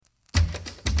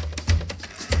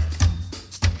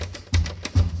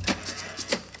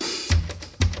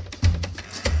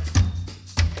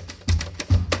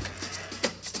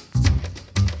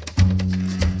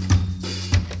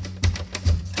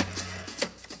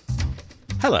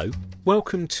Hello,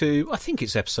 welcome to, I think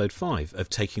it's episode 5 of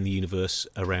Taking the Universe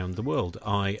Around the World.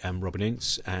 I am Robin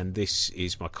Ince, and this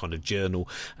is my kind of journal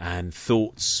and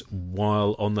thoughts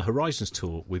while on the Horizons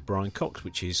tour with Brian Cox,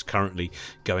 which is currently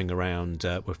going around,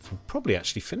 we've probably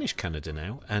actually finished Canada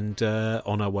now, and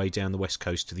on our way down the west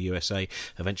coast to the USA,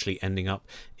 eventually ending up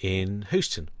in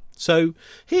Houston. So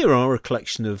here are a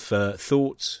collection of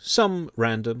thoughts, some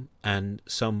random and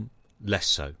some less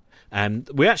so. And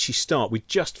we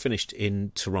just finished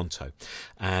in Toronto,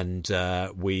 and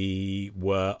we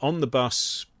were on the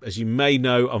bus. As you may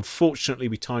know, unfortunately,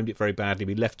 we timed it very badly.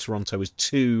 We left Toronto as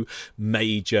 2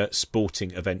 major sporting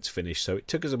events finished. So it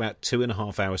took us about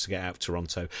 2.5 hours to get out of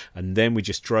Toronto. And then we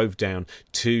just drove down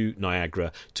to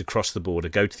Niagara to cross the border,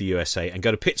 go to the USA and go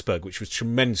to Pittsburgh, which was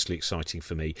tremendously exciting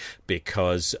for me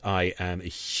because I am a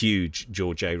huge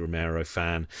George A. Romero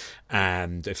fan.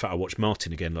 And in fact, I watched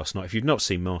Martin again last night. If you've not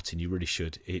seen Martin, you really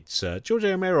should. It's George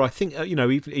A. Romero, I think,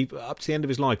 even up to the end of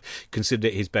his life, considered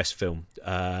it his best film.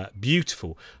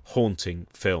 Beautiful, haunting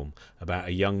film about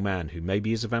a young man who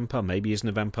maybe is a vampire, maybe isn't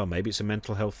a vampire, maybe it's a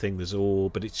mental health thing.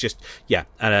 But it's just, yeah.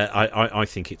 I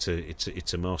think it's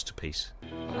a masterpiece.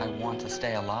 But I want to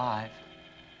stay alive.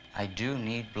 I do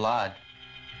need blood.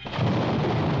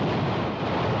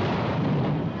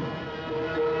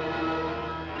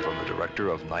 From the director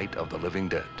of Night of the Living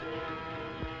Dead,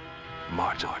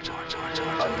 Martin.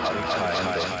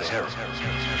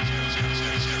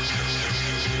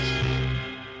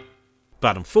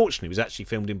 But unfortunately, it was actually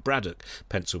filmed in Braddock,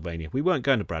 Pennsylvania. We weren't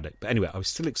going to Braddock, but anyway, I was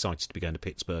still excited to be going to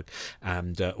Pittsburgh,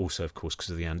 and also, of course,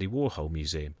 because of the Andy Warhol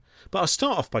Museum. But I'll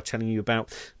start off by telling you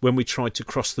about when we tried to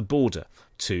cross the border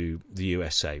to the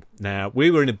USA. Now,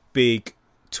 we were in a big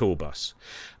tour bus,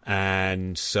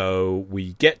 and so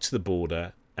we get to the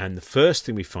border, and the first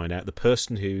thing we find out, the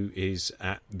person who is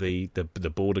at the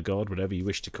border guard, whatever you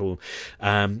wish to call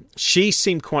them, she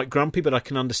seemed quite grumpy, but I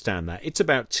can understand that. It's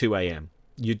about 2 a.m.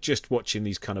 You're just watching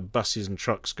these kind of buses and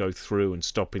trucks go through and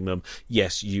stopping them.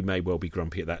 Yes, you may well be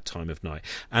grumpy at that time of night.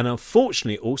 And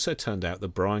unfortunately, it also turned out that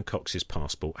Brian Cox's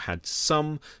passport had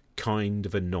some kind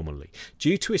of anomaly.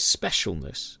 Due to his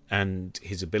specialness and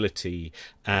his ability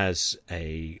as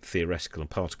a theoretical and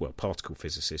particle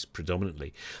physicist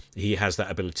predominantly, he has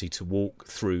that ability to walk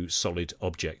through solid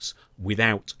objects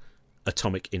without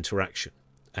atomic interaction.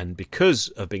 And because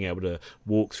of being able to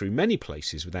walk through many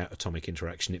places without atomic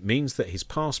interaction, it means that his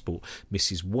passport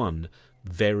misses one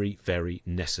very, very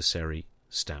necessary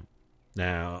stamp.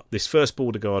 Now, this first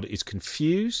border guard is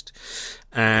confused,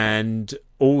 and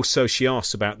also she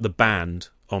asks about the band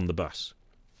on the bus.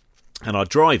 And our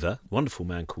driver, wonderful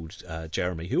man called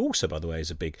Jeremy, who also, by the way, is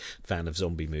a big fan of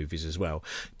zombie movies as well.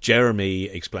 Jeremy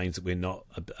explains that we're not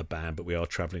a band, but we are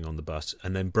travelling on the bus.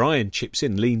 And then Brian chips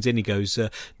in, leans in, he goes,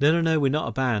 no, we're not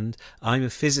a band. I'm a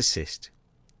physicist.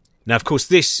 Now, of course,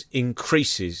 this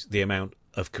increases the amount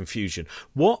of confusion.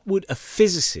 What would a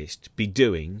physicist be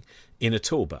doing in a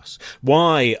tour bus?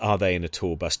 Why are they in a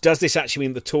tour bus? Does this actually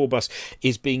mean the tour bus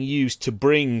is being used to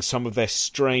bring some of their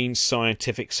strange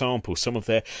scientific samples, some of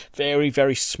their very,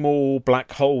 very small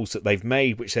black holes that they've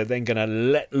made, which they're then going to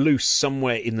let loose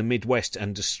somewhere in the Midwest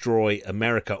and destroy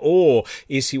America? Or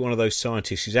is he one of those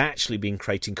scientists who's actually been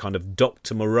creating kind of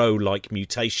Dr. Moreau-like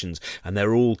mutations, and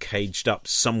they're all caged up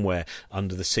somewhere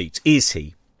under the seats? Is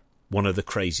he one of the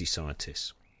crazy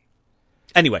scientists?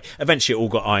 Anyway, eventually it all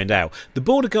got ironed out. The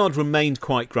border guard remained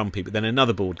quite grumpy, but then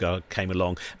another border guard came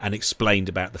along and explained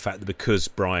about the fact that because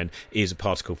Brian is a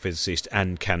particle physicist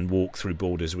and can walk through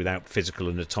borders without physical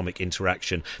and atomic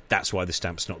interaction, that's why the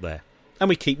stamp's not there. And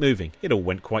we keep moving. It all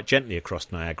went quite gently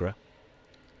across Niagara.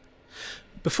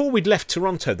 Before we'd left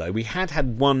Toronto, though, we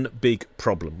had one big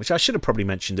problem, which I should have probably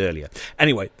mentioned earlier.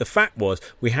 Anyway, the fact was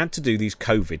we had to do these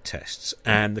COVID tests,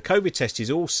 and the COVID test is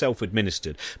all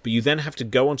self-administered, but you then have to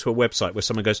go onto a website where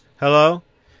someone goes, hello?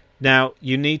 Now,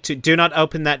 you need to... Do not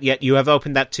open that yet. You have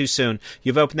opened that too soon.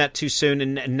 You've opened that too soon,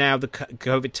 and now the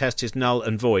COVID test is null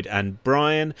and void. And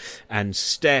Brian and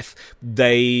Steph,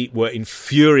 they were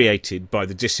infuriated by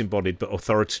the disembodied but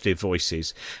authoritative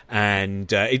voices.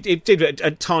 And it did,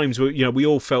 at times, we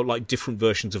all felt like different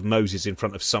versions of Moses in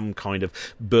front of some kind of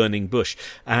burning bush.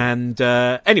 And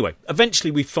anyway, eventually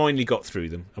we finally got through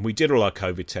them, and we did all our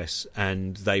COVID tests,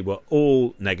 and they were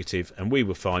all negative, and we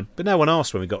were fine. But no one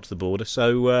asked when we got to the border,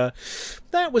 so...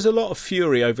 that was a lot of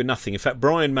fury over nothing. In fact,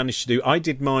 Brian managed to do... I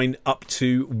did mine up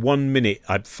to 1 minute.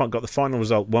 I got the final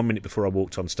result 1 minute before I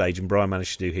walked on stage, and Brian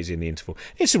managed to do his in the interval.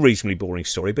 It's a reasonably boring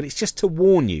story, but it's just to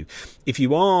warn you. If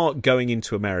you are going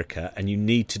into America and you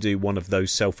need to do one of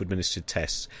those self-administered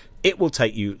tests, it will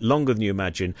take you longer than you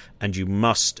imagine, and you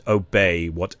must obey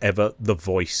whatever the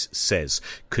voice says.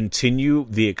 Continue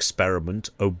the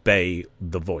experiment. Obey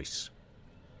the voice.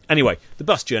 Anyway, the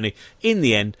bus journey, in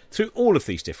the end, through all of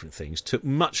these different things, took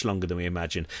much longer than we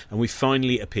imagined, and we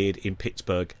finally appeared in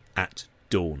Pittsburgh at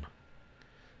dawn.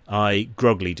 I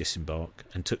groggily disembarked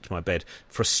and took to my bed,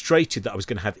 frustrated that I was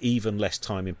going to have even less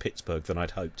time in Pittsburgh than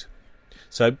I'd hoped.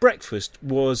 So breakfast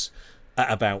was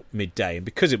at about midday, and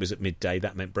because it was at midday,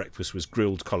 that meant breakfast was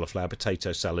grilled cauliflower,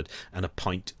 potato salad and a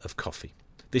pint of coffee.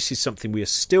 This is something we are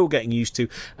still getting used to,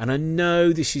 and I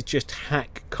know this is just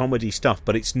hack comedy stuff,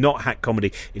 but it's not hack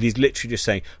comedy. It is literally just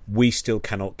saying we still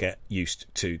cannot get used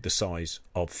to the size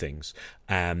of things.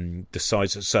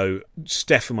 So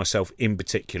Steph and myself in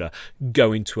particular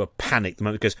go into a panic the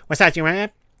moment it goes, "What's that you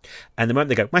want?" And the moment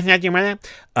they go, "What's that you want?"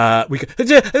 we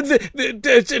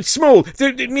go, "Small,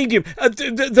 medium,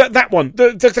 that one,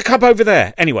 the cup over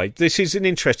there." Anyway, this is an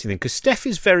interesting thing because Steph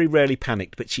is very rarely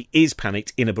panicked, but she is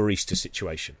panicked in a barista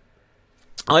situation.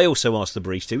 I also asked the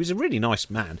barista, who was a really nice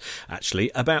man, actually,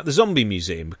 about the zombie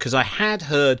museum, because I had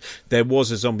heard there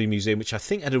was a zombie museum, which I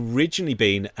think had originally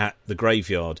been at the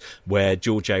graveyard where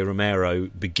George A. Romero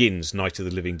begins Night of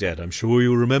the Living Dead. I'm sure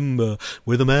you'll remember,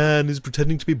 where the man is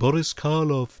pretending to be Boris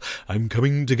Karloff. "I'm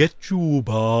coming to get you,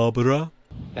 Barbara."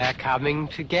 They're coming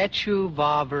to get you,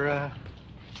 Barbara.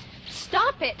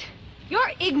 Stop it!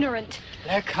 You're ignorant.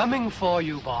 They're coming for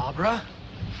you, Barbara.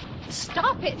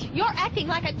 Stop it! You're acting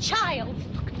like a child.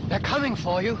 They're coming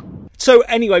for you. So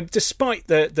anyway, despite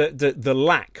the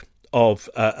lack of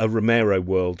a Romero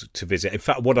world to visit, in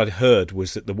fact, what I'd heard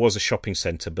was that there was a shopping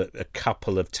centre, but a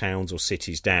couple of towns or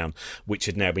cities down, which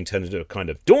had now been turned into a kind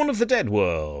of Dawn of the Dead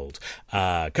world.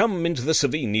 Come into the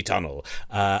Savini Tunnel.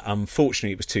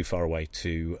 Unfortunately, it was too far away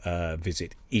to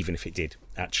visit, even if it did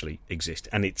actually exist,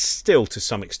 and it's still to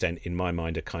some extent in my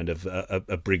mind a kind of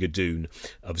a brigadoon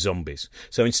of zombies.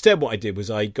 So instead what I did was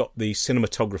I got the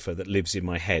cinematographer that lives in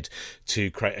my head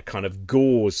to create a kind of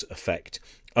gauze effect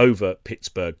over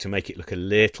Pittsburgh to make it look a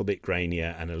little bit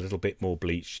grainier and a little bit more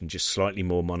bleached and just slightly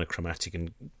more monochromatic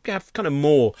and have kind of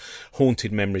more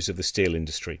haunted memories of the steel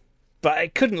industry. But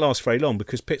it couldn't last very long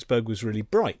because Pittsburgh was really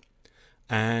bright.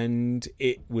 And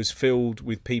it was filled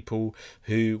with people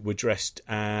who were dressed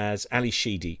as Ali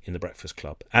Sheedy in The Breakfast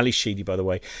Club. Ali Sheedy, by the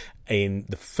way, in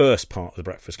the first part of The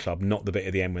Breakfast Club, not the bit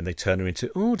at the end when they turn her into,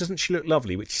 "Oh, doesn't she look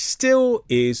lovely?" which still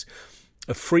is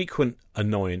a frequent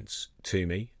annoyance to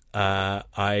me. I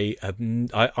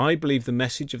believe the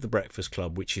message of The Breakfast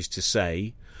Club, which is to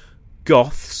say,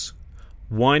 goths,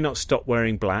 why not stop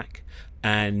wearing black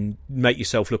and make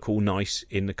yourself look all nice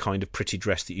in the kind of pretty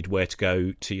dress that you'd wear to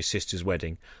go to your sister's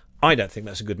wedding? I don't think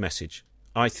that's a good message.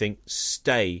 I think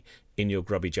stay in your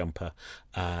grubby jumper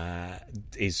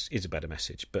is a better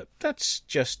message. But that's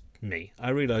just me. I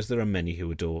realise there are many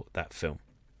who adore that film.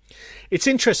 It's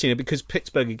interesting because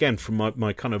Pittsburgh, again, from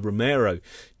my kind of Romero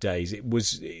days,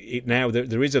 now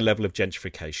there is a level of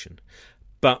gentrification.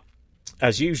 But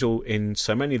as usual in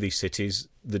so many of these cities,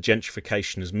 the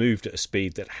gentrification has moved at a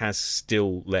speed that has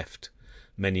still left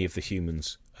many of the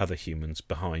other humans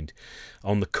behind.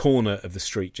 On the corner of the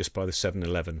street just by the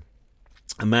 7-Eleven,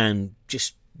 a man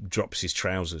just drops his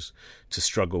trousers to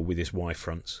struggle with his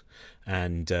Y-fronts,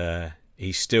 and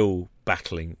he's still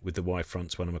battling with the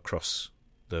Y-fronts when I'm across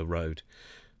the road,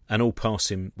 and all pass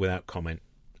him without comment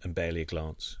and barely a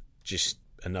glance. Just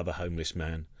another homeless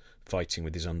man fighting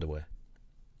with his underwear.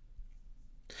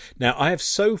 Now, I have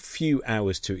so few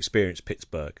hours to experience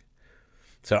Pittsburgh,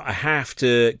 so I have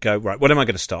to go, right, what am I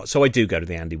going to start? So I do go to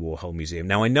the Andy Warhol Museum.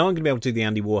 Now, I know I'm going to be able to do the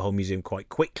Andy Warhol Museum quite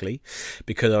quickly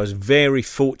because I was very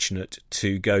fortunate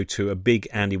to go to a big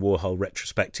Andy Warhol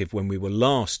retrospective when we were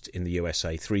last in the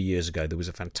USA 3 years ago. There was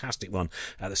a fantastic one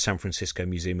at the San Francisco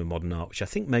Museum of Modern Art, which I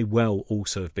think may well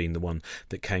also have been the one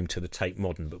that came to the Tate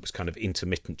Modern, but was kind of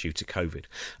intermittent due to COVID.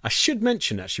 I should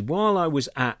mention, actually, while I was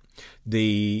at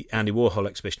the Andy Warhol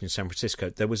exhibition in San Francisco,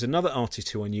 there was another artist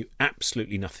who I knew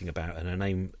absolutely nothing about, and her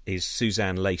name is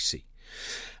Suzanne Lacey.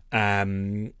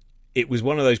 It was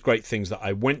one of those great things that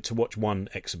I went to watch one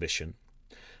exhibition,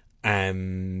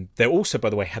 And they also,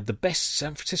 by the way, had the best.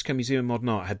 San Francisco Museum of Modern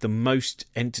Art had the most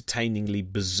entertainingly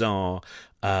bizarre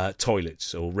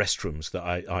toilets or restrooms that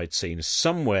I'd seen.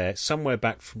 Somewhere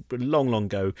back from a long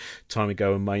time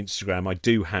ago on my Instagram, I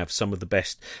do have some of the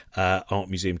best art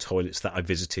museum toilets that I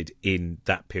visited in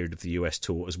that period of the US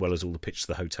tour, as well as all the pictures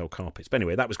of the hotel carpets. But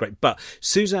anyway, that was great. But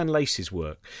Suzanne Lacey's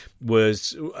work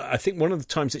was, I think, one of the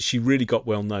times that she really got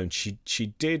well known.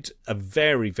 She did a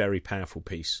very, very powerful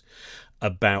piece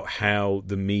about how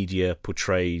the media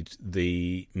portrayed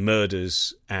the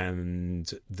murders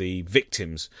and the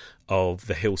victims of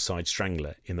the Hillside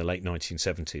Strangler in the late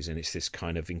 1970s. And it's this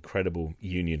kind of incredible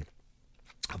union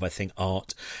of, I think,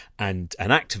 art and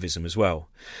activism as well.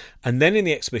 And then in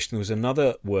the exhibition, there was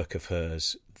another work of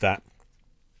hers that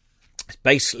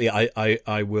basically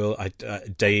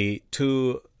De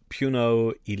tu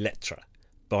puno y letra,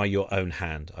 by your own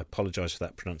hand. I apologise for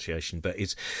that pronunciation, but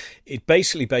it's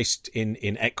basically based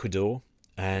in Ecuador.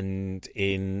 And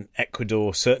in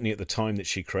Ecuador, certainly at the time that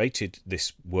she created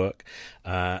this work,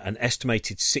 an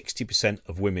estimated 60%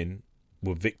 of women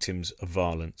were victims of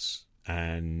violence,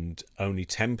 and only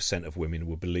 10% of women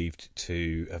were believed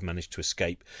to have managed to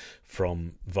escape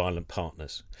from violent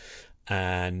partners.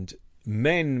 And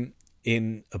men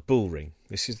in a bull ring.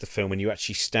 This is the film, and you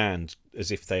actually stand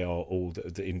as if they are all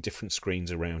in different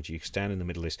screens around you. You stand in the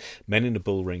middle of this. Men in a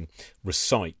bull ring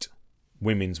recite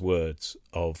women's words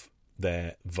of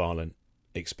their violent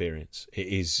experience. It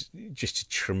is just a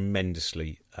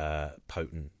tremendously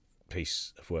potent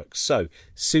piece of work. So,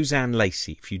 Suzanne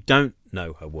Lacey, if you don't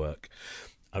know her work,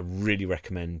 I really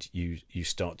recommend you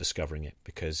start discovering it,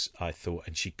 because I thought,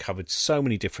 and she covered so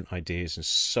many different ideas and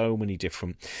so many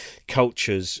different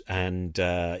cultures, and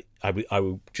I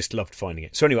just loved finding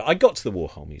it. So anyway, I got to the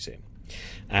Warhol Museum,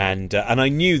 and I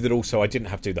knew that also I didn't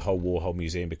have to do the whole Warhol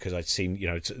Museum, because I'd seen,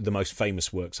 the most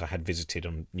famous works I had visited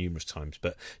on numerous times.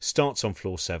 But starts on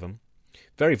floor 7.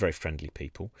 Very, very friendly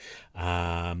people,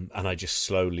 and I just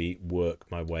slowly work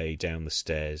my way down the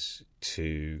stairs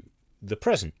to the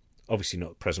present. Obviously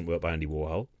not present work by Andy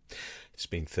Warhol. It's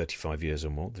been 35 years or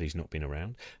more that he's not been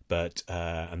around. But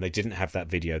and they didn't have that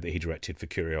video that he directed for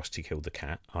Curiosity Killed the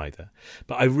Cat either.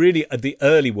 But I really, the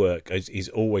early work is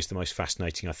always the most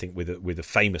fascinating, I think, with a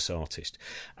famous artist.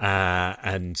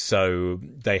 And so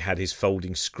they had his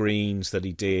folding screens that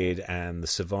he did, and the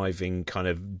surviving kind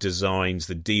of designs,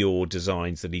 the Dior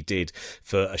designs that he did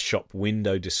for a shop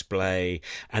window display,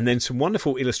 and then some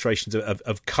wonderful illustrations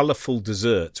of colourful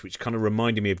desserts, which kind of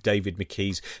reminded me of David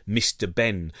McKee's Mr.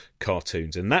 Ben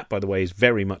cartoons. And that, by the way, is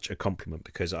very much a compliment,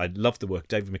 because I love the work.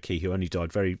 David McKee, who only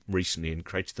died very recently, and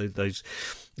created those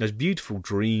beautiful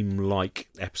dream-like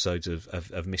episodes of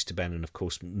Mr. Ben, and of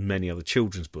course many other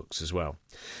children's books as well.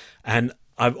 And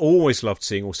I've always loved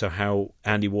seeing also how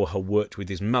Andy Warhol worked with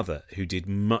his mother, who did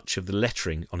much of the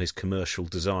lettering on his commercial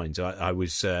designs. I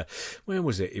was where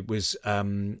was it? It was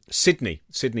Sydney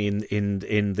in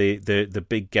the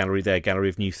big gallery there, Gallery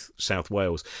of New South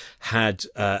Wales, had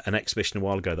an exhibition a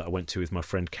while ago that I went to with my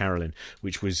friend Carolyn,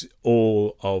 which was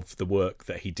all of the work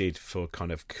that he did for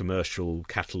kind of commercial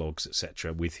catalogues,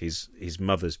 etc., with his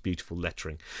mother's beautiful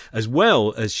lettering, as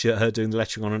well as her doing the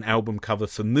lettering on an album cover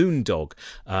for Moondog,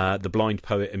 the blind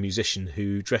poet and musician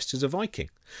who dressed as a Viking,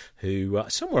 who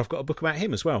somewhere I've got a book about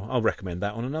him as well. I'll recommend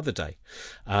that on another day.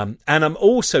 And I'm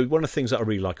also, one of the things that I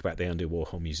really like about the Andy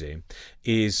Warhol Museum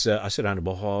is, I said Andy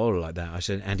Warhol like that, I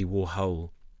said Andy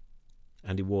Warhol,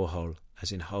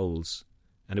 as in holes,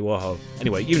 Andy Warhol.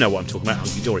 Anyway, you know what I'm talking about,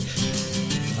 Hunky Dory.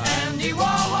 Andy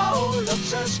Warhol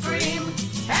looks a scream,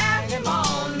 hang him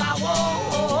on my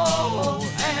wall.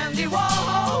 Andy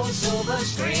Warhol, silver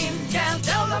screen, can't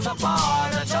tell them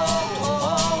apart at all.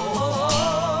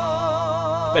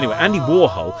 But anyway, Andy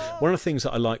Warhol, one of the things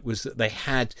that I liked was that they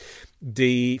had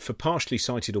for partially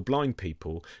sighted or blind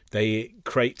people, they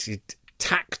created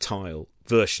tactile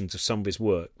versions of some of his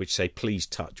work which say please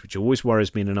touch, which always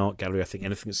worries me in an art gallery. I think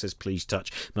anything that says please touch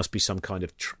must be some kind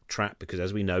of trap, because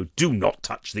as we know, do not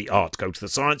touch the art. Go to the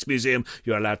Science Museum,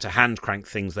 you're allowed to hand crank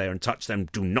things there and touch them,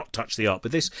 do not touch the art.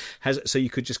 But this has, so you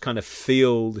could just kind of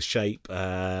feel the shape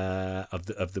of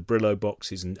the Brillo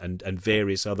boxes and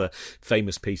various other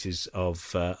famous pieces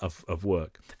of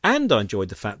work. And I enjoyed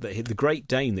the fact that the Great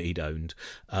Dane that he'd owned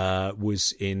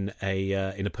was in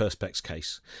a Perspex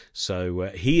case.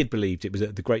 So he had believed it was,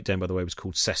 the Great Dane, by the way, was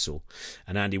called Cecil,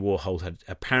 and Andy Warhol had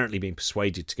apparently been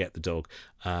persuaded to get the dog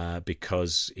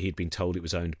because he'd been told it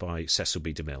was owned by Cecil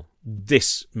B. DeMille.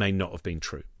 This may not have been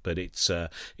true, but it's a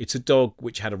dog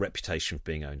which had a reputation for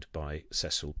being owned by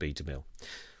Cecil B. DeMille.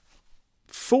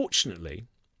 Fortunately,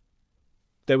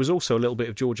 there was also a little bit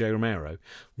of George A. Romero.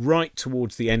 Right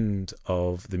towards the end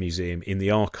of the museum, in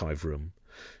the archive room,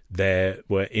 there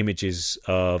were images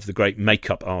of the great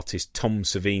makeup artist Tom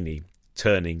Savini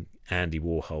turning Andy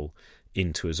Warhol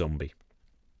into a zombie,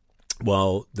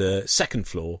 while the second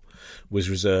floor was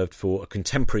reserved for a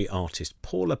contemporary artist,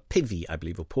 Paula Pivi, I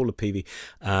believe, or Paula Pivi,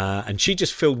 and she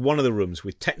just filled one of the rooms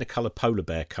with Technicolor polar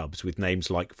bear cubs with names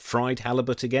like Fried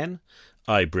Halibut Again,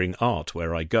 I Bring Art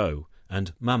Where I Go,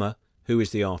 and Mama, Who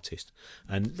is the Artist?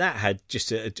 And that had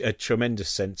just a tremendous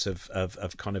sense of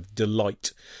kind of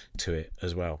delight to it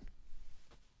as well.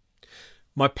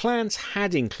 My plans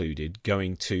had included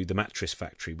going to the Mattress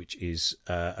Factory, which is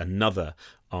another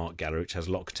art gallery which has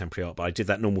a lot of contemporary art, but I did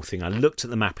that normal thing. I looked at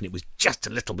the map and it was just a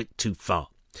little bit too far.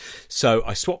 So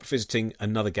I swapped visiting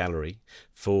another gallery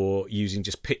for using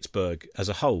just Pittsburgh as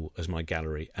a whole as my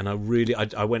gallery. And I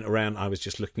went around, I was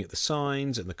just looking at the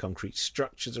signs and the concrete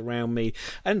structures around me.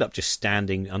 I ended up just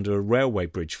standing under a railway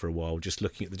bridge for a while, just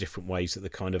looking at the different ways that the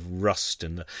kind of rust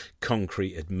and the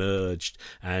concrete had merged,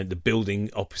 and the building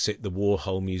opposite the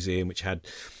Warhol Museum, which had,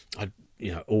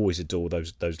 always adore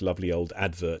those lovely old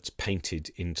adverts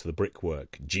painted into the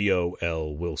brickwork.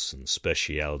 G.O.L. Wilson,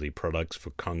 Specialty Products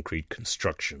for Concrete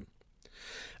Construction.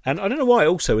 And I don't know why,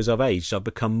 also, as I've aged, I've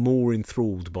become more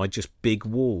enthralled by just big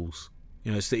walls.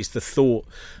 It's the thought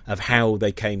of how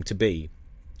they came to be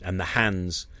and the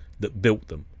hands that built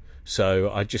them. So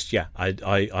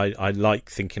I like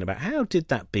thinking about, how did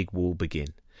that big wall begin?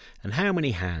 And how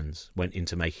many hands went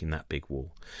into making that big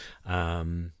wall?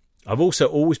 I've also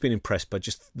always been impressed by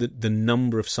just the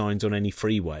number of signs on any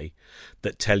freeway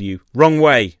that tell you wrong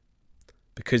way,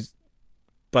 because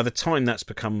by the time that's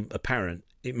become apparent,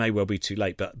 it may well be too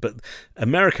late. But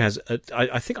America has,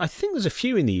 I think there's a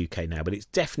few in the UK now, but it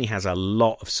definitely has a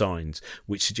lot of signs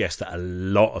which suggest that a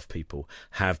lot of people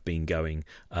have been going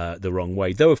the wrong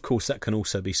way. Though, of course, that can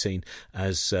also be seen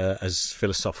as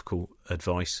philosophical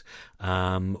advice,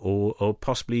 or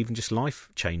possibly even just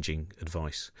life-changing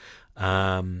advice.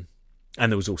 And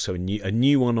there was also a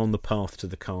new one on the path to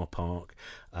the car park,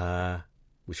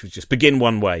 which was just begin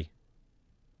one way.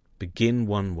 Begin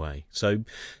one way. So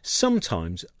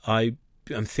sometimes I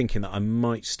am thinking that I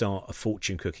might start a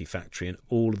fortune cookie factory, and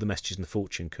all of the messages in the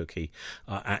fortune cookie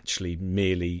are actually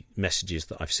merely messages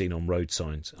that I've seen on road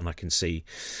signs, and I can see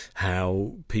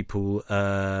how people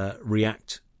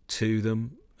react to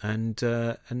them, and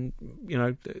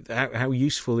how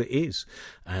useful it is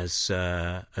as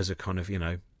a kind of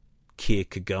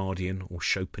Kierkegaardian or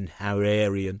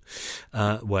Schopenhauerian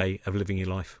way of living your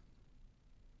life.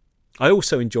 I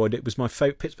also enjoyed it. Was my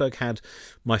Pittsburgh had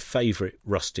my favourite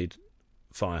rusted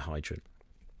fire hydrant,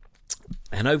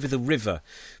 and over the river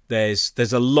there's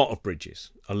a lot of bridges,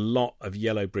 a lot of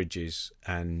yellow bridges,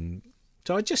 and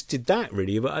so I just did that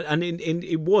really, and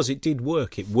it did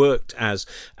work. It worked as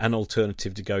an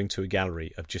alternative to going to a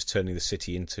gallery, of just turning the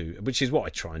city into, which is what I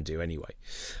try and do anyway.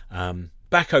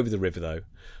 Back over the river though,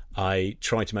 I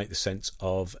tried to make the sense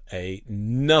of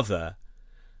another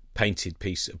painted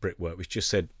piece of brickwork which just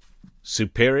said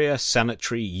Superior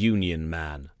Sanitary Union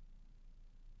Man.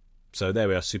 So there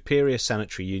we are, Superior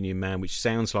Sanitary Union Man, which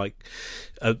sounds like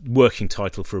a working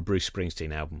title for a Bruce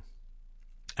Springsteen album.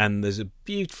 And there's a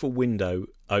beautiful window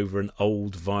over an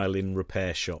old violin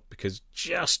repair shop, because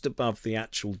just above the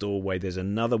actual doorway there's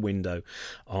another window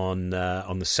on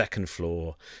the second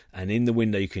floor, and in the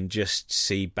window you can just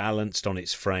see, balanced on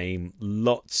its frame,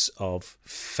 lots of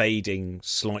fading,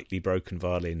 slightly broken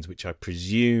violins, which I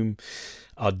presume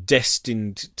are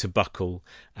destined to buckle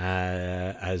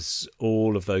as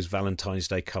all of those Valentine's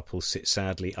Day couples sit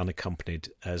sadly unaccompanied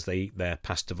as they eat their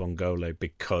pasta vongole,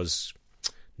 because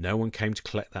no one came to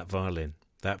collect that violin.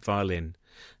 That violin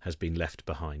has been left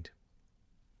behind.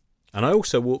 And I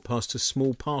also walked past a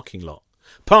small parking lot.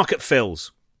 Park at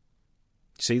Phil's.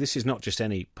 See, this is not just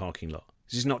any parking lot.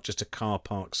 This is not just a car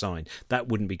park sign. That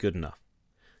wouldn't be good enough.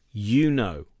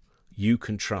 You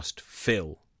can trust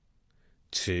Phil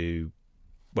to,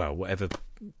 whatever,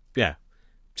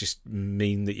 just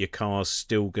mean that your car's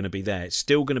still going to be there. It's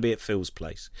still going to be at Phil's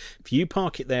place. If you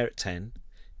park it there at 10,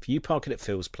 if you park it at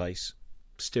Phil's place,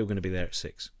 still going to be there at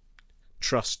 6.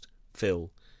 Trust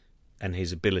Phil and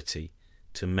his ability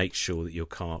to make sure that your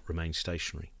car remains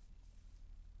stationary.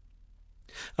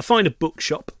 I find a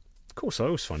bookshop. Of course, I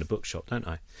always find a bookshop, don't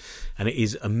I? And it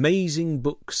is Amazing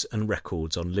Books and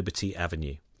Records on Liberty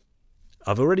Avenue.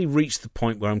 I've already reached the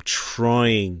point where I'm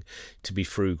trying to be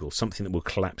frugal, something that will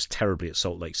collapse terribly at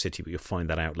Salt Lake City, but you'll find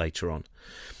that out later on.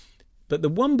 But the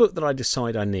one book that I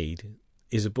decide I need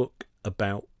is a book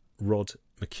about Rod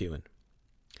McEwen.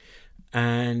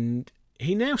 And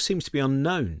he now seems to be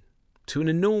unknown to an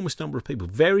enormous number of people.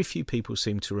 Very few people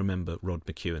seem to remember Rod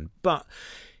McEwen, but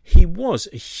he was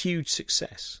a huge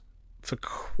success for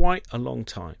quite a long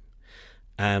time.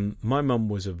 My mum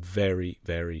was a very,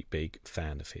 very big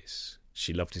fan of his.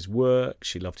 She loved his work,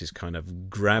 she loved his kind of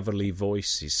gravelly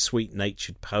voice, his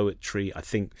sweet-natured poetry, I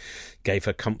think gave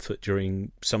her comfort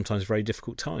during sometimes very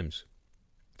difficult times.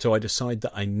 So I decided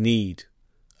that I need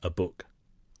a book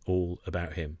all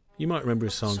about him. You might remember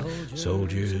his song,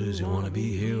 Soldiers Who Want to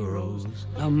Be Heroes.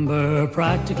 Number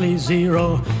practically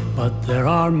zero, but there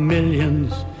are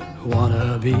millions who want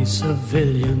to be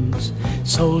civilians.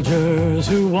 Soldiers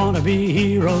who want to be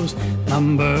heroes.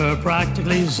 Number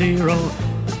practically zero,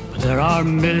 but there are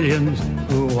millions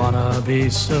who want to be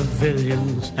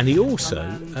civilians. And he also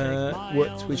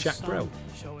worked with Jacques Brel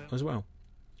as well.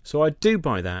 So I do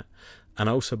buy that. And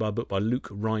I also buy a book by Luke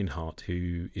Reinhardt,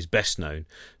 who is best known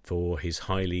for his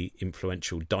highly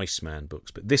influential Dice Man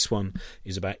books. But this one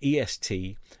is about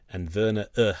EST and Werner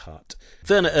Erhardt.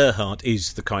 Werner Erhardt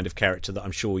is the kind of character that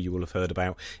I'm sure you will have heard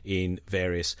about in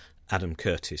various Adam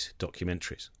Curtis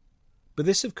documentaries. But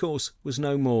this, of course, was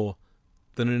no more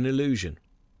than an illusion.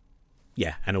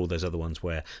 Yeah, and all those other ones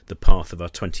where the path of our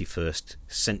 21st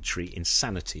century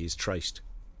insanity is traced.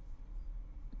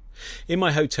 In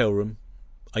my hotel room,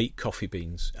 I eat coffee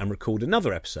beans and record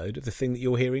another episode of the thing that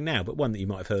you're hearing now, but one that you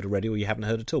might have heard already or you haven't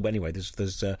heard at all. But anyway,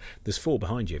 there's 4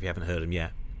 behind you if you haven't heard them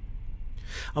yet.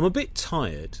 I'm a bit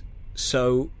tired,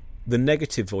 so the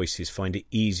negative voices find it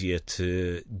easier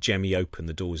to jemmy open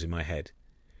the doors in my head.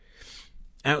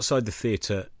 Outside the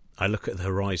theatre, I look at the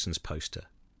Horizons poster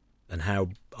and how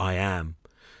I am,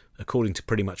 according to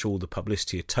pretty much all the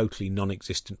publicity, a totally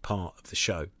non-existent part of the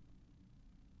show.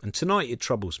 And tonight it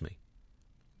troubles me.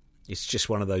 It's just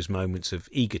one of those moments of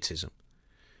egotism.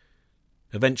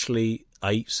 Eventually,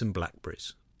 I eat some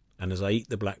blackberries, and as I eat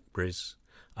the blackberries,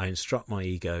 I instruct my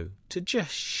ego to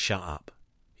just shut up.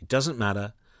 It doesn't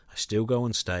matter. I still go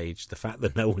on stage. The fact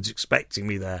that no one's expecting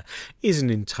me there is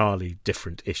an entirely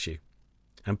different issue.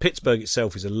 And Pittsburgh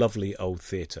itself is a lovely old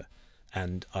theatre,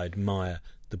 and I admire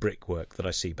the brickwork that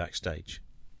I see backstage.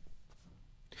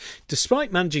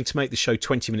 Despite managing to make the show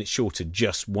 20 minutes shorter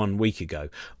just 1 week ago,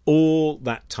 all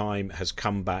that time has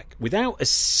come back without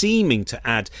seeming to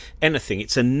add anything.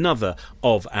 It's another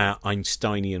of our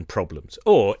Einsteinian problems.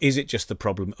 Or is it just the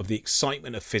problem of the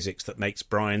excitement of physics that makes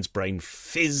Brian's brain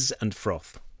fizz and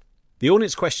froth? The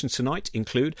audience questions tonight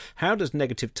include: how does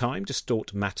negative time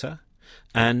distort matter?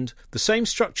 And the same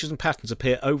structures and patterns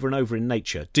appear over and over in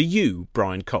nature. Do you,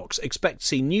 Brian Cox, expect to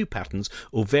see new patterns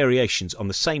or variations on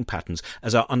the same patterns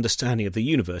as our understanding of the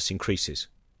universe increases?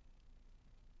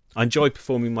 I enjoy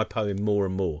performing my poem more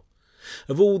and more.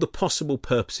 Of all the possible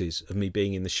purposes of me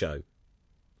being in the show,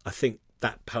 I think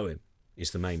that poem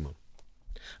is the main one.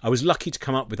 I was lucky to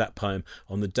come up with that poem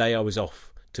on the day I was off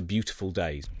to Beautiful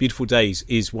Days. Beautiful Days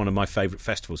is one of my favourite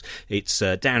festivals. It's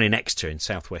down in Exeter in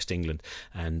southwest England,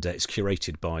 and it's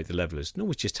curated by the Levellers, and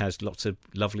always just has lots of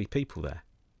lovely people there.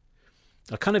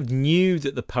 I kind of knew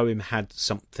that the poem had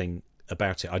something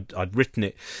about it. I'd written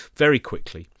it very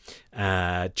quickly,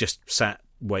 just sat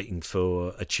waiting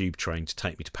for a tube train to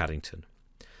take me to Paddington.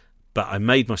 But I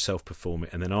made myself perform it,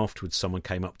 and then afterwards someone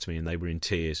came up to me and they were in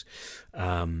tears.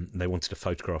 They wanted a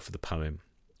photograph of the poem.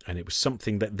 And it was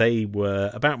something that they were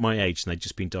about my age and they'd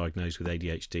just been diagnosed with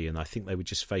ADHD, and I think they were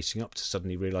just facing up to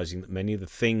suddenly realising that many of the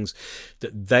things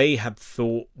that they had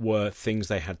thought were things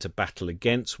they had to battle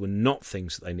against were not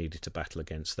things that they needed to battle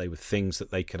against. They were things that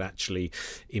they could actually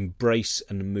embrace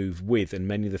and move with, and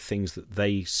many of the things that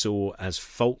they saw as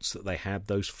faults that they had,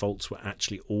 those faults were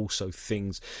actually also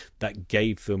things that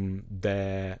gave them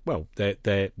their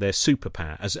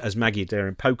superpower. As Maggie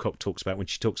Adair Pocock talks about when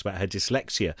she talks about her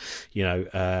dyslexia, you know,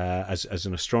 as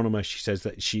an astronomer, she says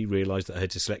that she realised that her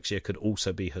dyslexia could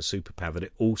also be her superpower, that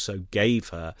it also gave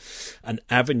her an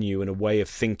avenue and a way of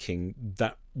thinking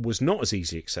that was not as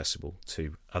easily accessible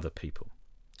to other people.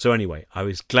 So anyway, I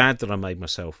was glad that I made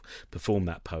myself perform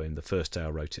that poem the first day I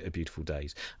wrote it at Beautiful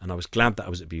Days, and I was glad that I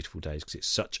was at Beautiful Days because it's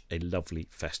such a lovely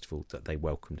festival that they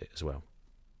welcomed it as well.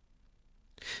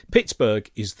 Pittsburgh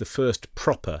is the first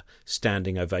proper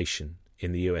standing ovation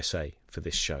in the USA for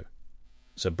this show.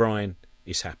 So Brian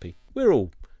is happy. We're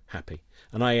all happy.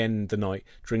 And I end the night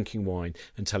drinking wine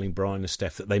and telling Brian and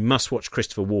Steph that they must watch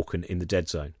Christopher Walken in The Dead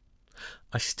Zone.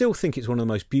 I still think it's one of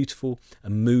the most beautiful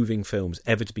and moving films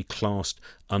ever to be classed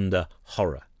under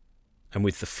horror. And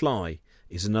With the Fly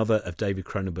is another of David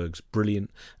Cronenberg's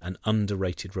brilliant and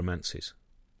underrated romances.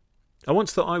 I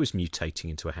once thought I was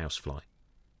mutating into a housefly,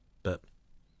 but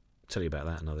I'll tell you about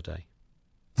that another day.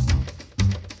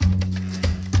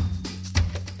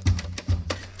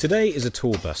 Today is a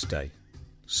tour bus day,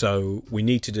 So we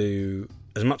need to do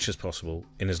as much as possible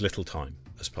in as little time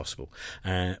as possible.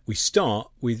 We start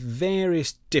with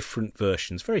various different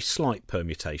versions, very slight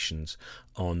permutations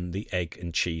on the egg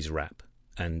and cheese wrap,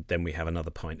 and then we have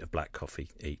another pint of black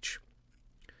coffee each.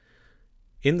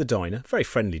 In the diner, very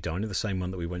friendly diner, the same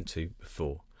one that we went to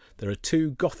before, there are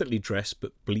two gothically dressed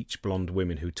but bleach blonde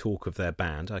women who talk of their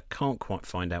band. I can't quite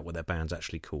find out what their band's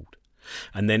actually called.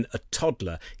 And then a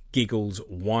toddler giggles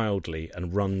wildly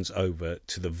and runs over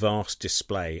to the vast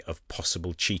display of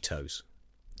possible Cheetos,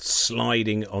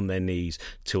 sliding on their knees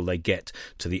till they get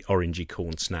to the orangey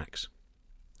corn snacks.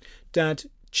 Dad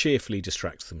cheerfully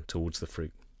distracts them towards the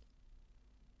fruit.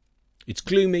 It's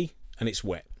gloomy and it's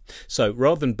wet, so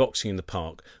rather than boxing in the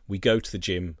park, we go to the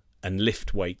gym and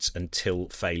lift weights until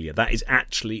failure. That is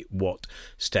actually what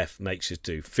Steph makes us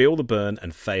do. Feel the burn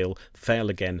and fail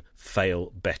again,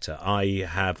 fail better. I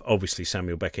have obviously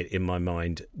Samuel Beckett in my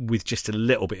mind with just a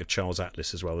little bit of Charles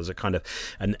Atlas as well. There's a kind of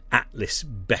an Atlas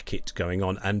Beckett going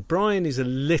on, and Brian is a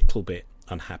little bit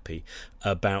unhappy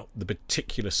about the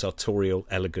particular sartorial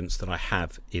elegance that I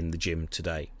have in the gym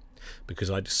today,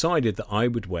 because I decided that I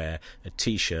would wear a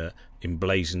t-shirt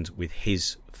emblazoned with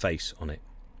his face on it.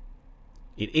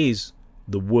 It is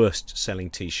the worst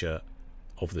selling t-shirt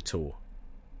of the tour.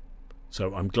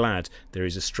 So I'm glad there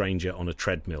is a stranger on a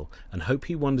treadmill, and hope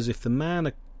he wonders if the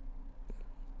man...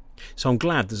 So I'm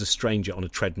glad there's a stranger on a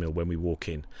treadmill when we walk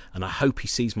in, and I hope he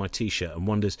sees my t-shirt and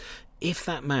wonders if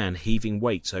that man heaving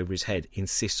weights over his head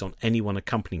insists on anyone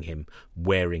accompanying him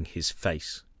wearing his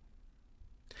face.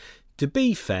 To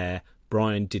be fair,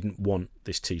 Brian didn't want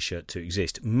this t-shirt to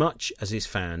exist, much as his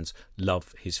fans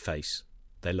love his face.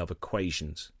 They love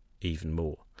equations even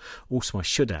more. Also, I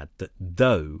should add that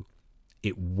though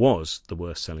it was the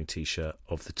worst selling t-shirt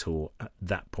of the tour at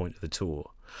that point of the tour,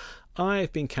 I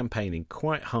have been campaigning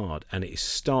quite hard, and it has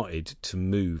started to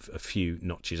move a few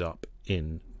notches up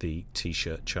in the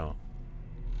t-shirt chart.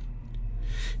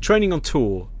 Training on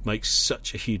tour makes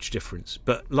such a huge difference,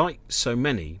 but like so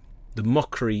many, the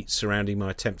mockery surrounding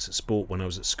my attempts at sport when I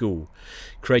was at school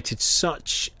created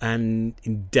such an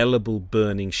indelible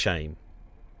burning shame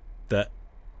that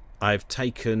I've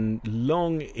taken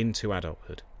long into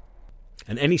adulthood.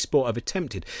 And any sport I've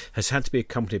attempted has had to be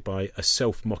accompanied by a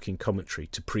self-mocking commentary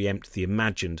to preempt the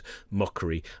imagined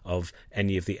mockery of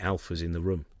any of the alphas in the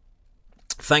room.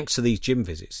 Thanks to these gym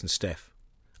visits and Steph,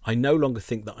 I no longer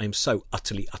think that I am so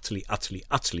utterly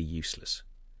useless.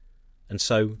 And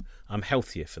so I'm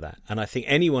healthier for that. And I think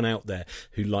anyone out there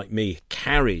who, like me,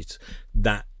 carries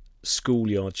that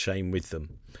schoolyard shame with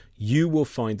them, you will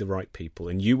find the right people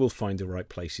and you will find the right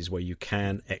places where you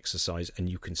can exercise and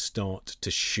you can start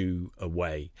to shoo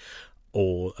away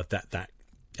all of that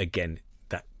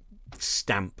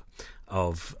stamp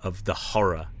of the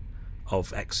horror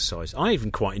of exercise. I even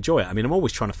quite enjoy it. I mean, I'm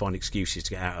always trying to find excuses to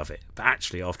get out of it, but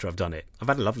actually after I've done it, I've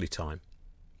had a lovely time.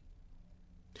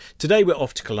 Today we're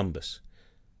off to Columbus.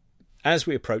 As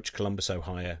we approach Columbus,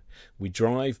 Ohio, we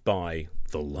drive by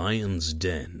the Lion's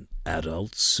Den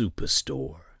Adult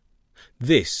Superstore.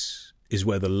 This is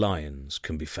where the lions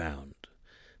can be found,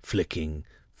 flicking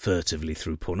furtively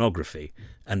through pornography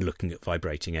and looking at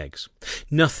vibrating eggs.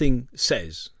 Nothing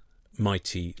says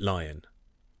mighty lion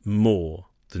more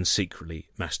than secretly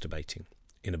masturbating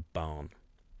in a barn.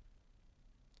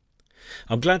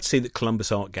 I'm glad to see that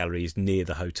Columbus Art Gallery is near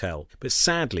the hotel, but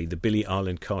sadly the Billy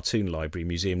Island Cartoon Library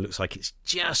Museum looks like it's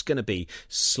just going to be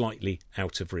slightly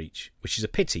out of reach, which is a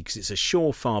pity because it's a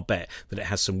surefire bet that it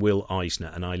has some Will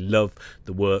Eisner, and I love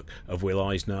the work of Will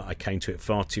Eisner. I came to it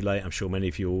far too late. I'm sure many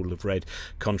of you all have read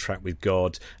Contract with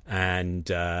God, and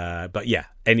but yeah,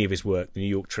 any of his work, the New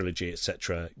York Trilogy,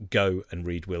 etc. Go and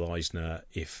read Will Eisner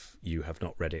if you have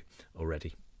not read it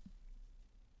already.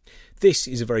 This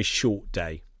is a very short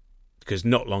day, because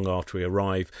not long after we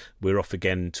arrive, we're off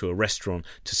again to a restaurant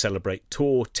to celebrate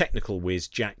tour technical whiz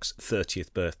Jack's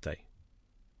 30th birthday.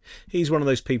 He's one of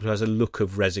those people who has a look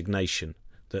of resignation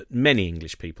that many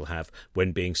English people have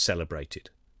when being celebrated.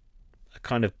 A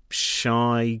kind of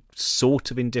shy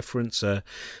sort of indifference.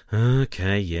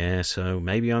 Okay, yeah, so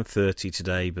maybe I'm 30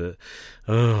 today, but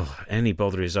any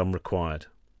bother is unrequired.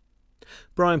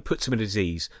 Brian puts him at his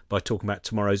ease by talking about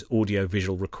tomorrow's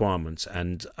audio-visual requirements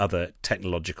and other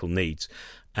technological needs,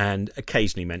 and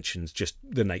occasionally mentions just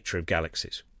the nature of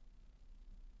galaxies.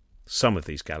 Some of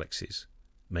these galaxies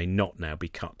may not now be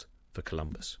cut for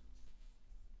Columbus.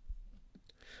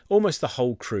 Almost the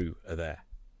whole crew are there.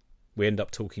 We end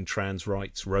up talking trans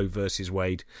rights, Roe versus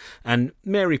Wade, and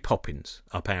Mary Poppins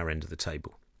up our end of the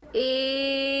table.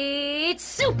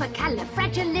 It's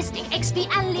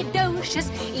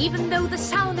supercalifragilisticexpialidocious, even though the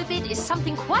sound of it is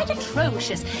something quite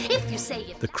atrocious. If you say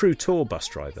it... The Crew Tour bus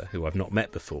driver, who I've not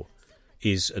met before,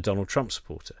 is a Donald Trump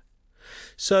supporter.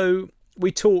 So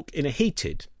we talk in a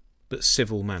heated but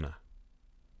civil manner.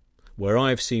 Where I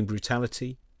have seen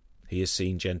brutality, he has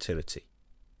seen gentility,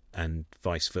 and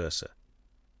vice versa.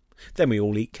 Then we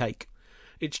all eat cake.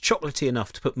 It's chocolatey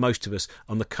enough to put most of us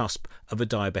on the cusp of a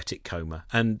diabetic coma,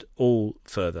 and all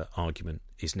further argument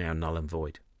is now null and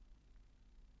void.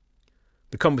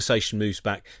 The conversation moves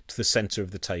back to the centre of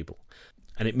the table,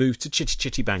 and it moves to Chitty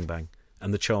Chitty Bang Bang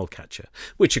and the child catcher,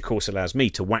 which of course allows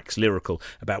me to wax lyrical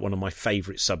about one of my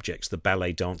favourite subjects, the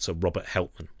ballet dancer Robert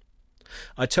Helpman.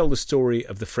 I tell the story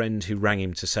of the friend who rang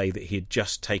him to say that he had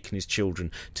just taken his children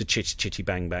to Chitty Chitty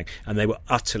Bang Bang and they were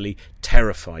utterly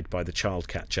terrified by the child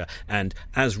catcher, and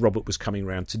as Robert was coming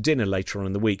round to dinner later on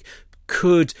in the week,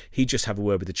 could he just have a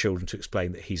word with the children to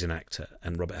explain that he's an actor?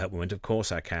 And Robert Helpman went, of course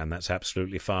I can, that's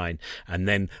absolutely fine. And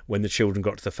then when the children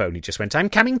got to the phone, he just went, I'm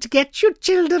coming to get you,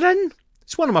 children.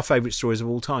 It's one of my favourite stories of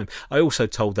all time. I also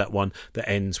told that one that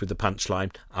ends with the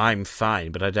punchline, I'm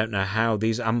fine, but I don't know how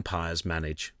these umpires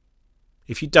manage.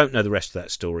 If you don't know the rest of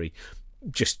that story,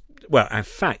 in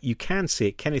fact, you can see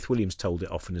it. Kenneth Williams told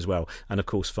it often as well, and of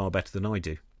course far better than I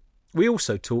do. We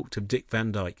also talked of Dick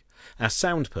Van Dyke. Our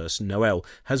sound person, Noelle,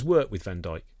 has worked with Van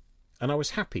Dyke, and I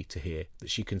was happy to hear that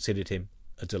she considered him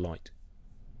a delight.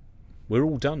 We're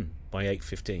all done by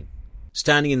 8:15.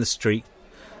 Standing in the street,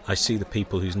 I see the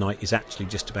people whose night is actually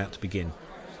just about to begin,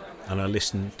 and I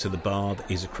listen to the bar that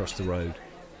is across the road,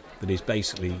 that is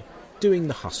basically doing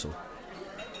the hustle.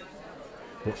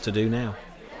 What to do now?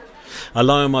 I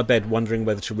lie on my bed wondering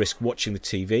whether to risk watching the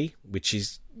TV, which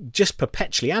is just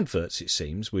perpetually adverts, it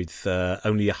seems, with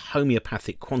only a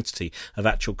homeopathic quantity of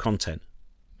actual content,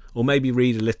 or maybe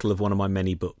read a little of one of my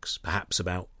many books, perhaps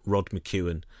about Rod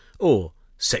McEwen or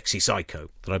Sexy Psycho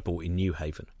that I bought in New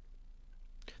Haven.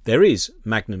 There is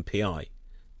Magnum P.I.,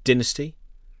 Dynasty,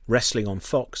 Wrestling on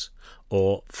Fox,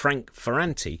 or Frank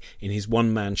Ferranti in his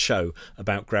one-man show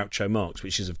about Groucho Marx,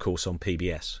 which is of course on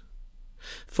PBS.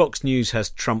 Fox News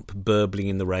has Trump burbling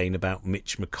in the rain about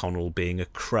Mitch McConnell being a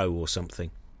crow or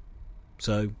something.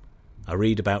 So I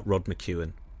read about Rod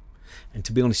McEwen. And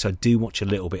to be honest, I do watch a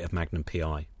little bit of Magnum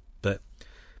P.I. But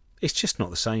it's just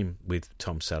not the same with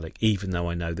Tom Selleck, even though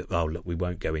I know that, we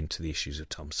won't go into the issues of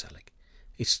Tom Selleck.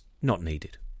 It's not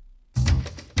needed.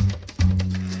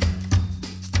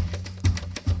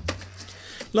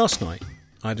 Last night,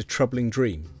 I had a troubling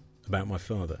dream about my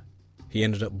father. He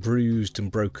ended up bruised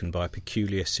and broken by a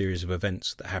peculiar series of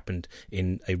events that happened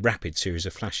in a rapid series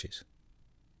of flashes.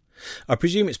 I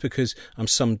presume it's because I'm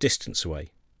some distance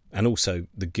away, and also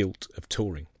the guilt of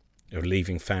touring, of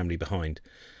leaving family behind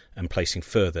and placing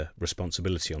further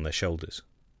responsibility on their shoulders.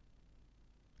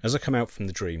 As I come out from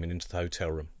the dream and into the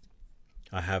hotel room,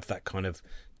 I have that kind of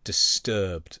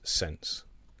disturbed sense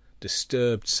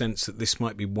that this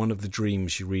might be one of the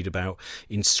dreams you read about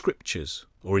in scriptures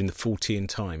or in the Fortean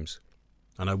Times,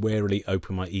 and I warily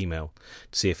open my email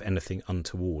to see if anything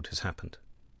untoward has happened.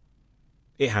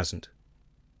 It hasn't.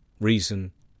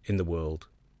 Reason in the world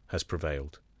has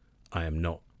prevailed. I am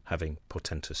not having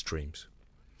portentous dreams.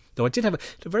 Though I did have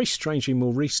a very strange dream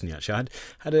more recently, actually. I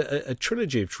had a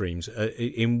trilogy of dreams.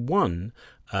 In one,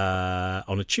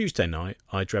 on a Tuesday night,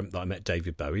 I dreamt that I met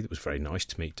David Bowie. That was very nice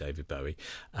to meet David Bowie,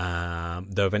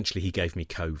 though eventually he gave me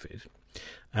COVID.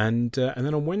 And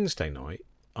then on Wednesday night,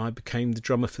 I became the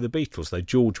drummer for the Beatles, though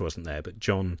George wasn't there, but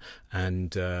John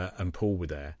and Paul were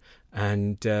there.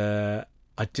 And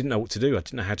I didn't know what to do. I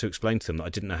didn't know how to explain to them that I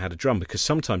didn't know how to drum, because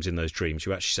sometimes in those dreams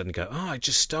you actually suddenly go, I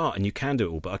just start and you can do it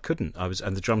all, but I couldn't.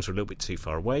 And the drums were a little bit too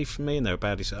far away from me and they were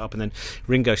badly set up. And then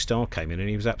Ringo Starr came in and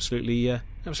he was absolutely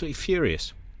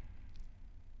furious.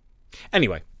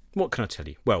 Anyway, what can I tell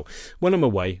you? Well, when I'm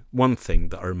away, one thing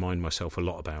that I remind myself a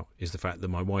lot about is the fact that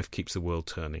my wife keeps the world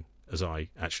turning as I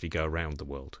actually go around the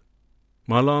world.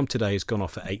 My alarm today has gone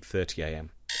off at 8:30am,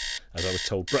 as I was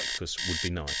told breakfast would be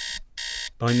 9.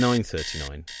 By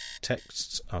 9:39,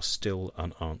 texts are still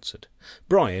unanswered.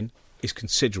 Brian is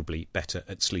considerably better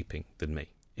at sleeping than me.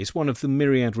 It's one of the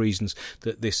myriad reasons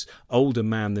that this older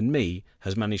man than me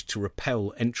has managed to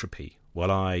repel entropy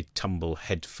while I tumble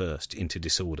headfirst into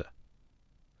disorder.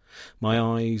 My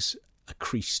eyes are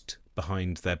creased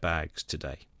behind their bags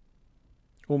today,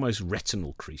 almost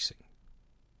retinal creasing.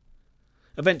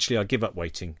 Eventually I give up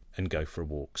waiting and go for a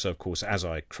walk. So, of course, as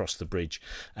I cross the bridge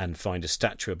and find a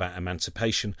statue about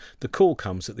emancipation, the call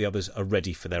comes that the others are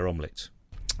ready for their omelette.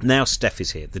 Now Steph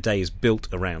is here. The day is built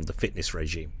around the fitness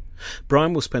regime.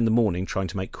 Brian will spend the morning trying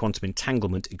to make quantum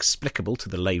entanglement explicable to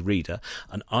the lay reader,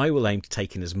 and I will aim to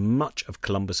take in as much of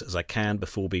Columbus as I can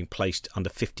before being placed under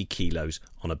 50 kilos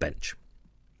on a bench.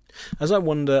 As I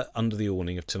wander under the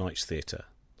awning of tonight's theatre,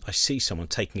 I see someone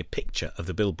taking a picture of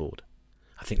the billboard.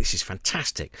 I think this is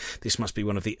fantastic. This must be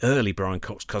one of the early Brian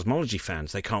Cox cosmology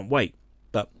fans. They can't wait.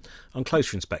 But on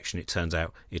closer inspection, it turns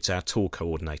out it's our tour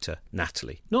coordinator,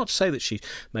 Natalie. Not to say that she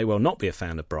may well not be a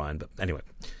fan of Brian, but anyway.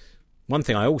 One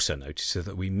thing I also noticed is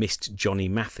that we missed Johnny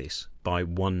Mathis by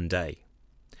one day.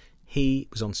 He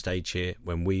was on stage here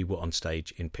when we were on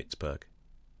stage in Pittsburgh.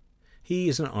 He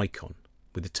is an icon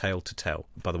with a tale to tell.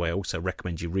 By the way, I also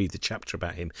recommend you read the chapter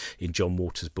about him in John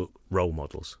Waters' book Role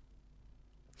Models.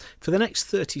 For the next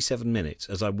 37 minutes,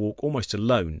 as I walk almost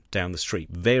alone down the street,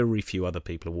 very few other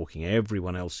people are walking,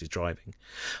 everyone else is driving,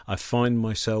 I find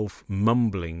myself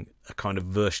mumbling a kind of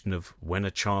version of When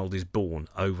a Child is Born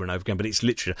over and over again, but it's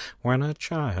literally When a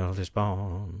Child is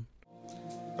Born.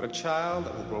 But a child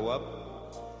that will grow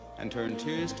up and turn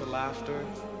tears to laughter,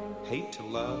 hate to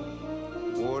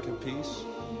love, war to peace,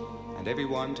 and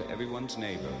everyone to everyone's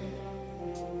neighbor,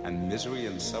 and misery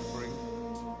and suffering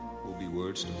will be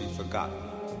words to be forgotten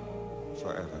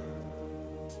forever.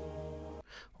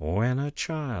 When a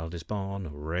child is born, a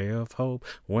ray of hope.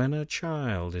 When a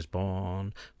child is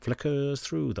born, flickers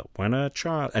through the... When a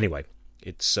child... Anyway,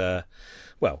 it's, the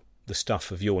stuff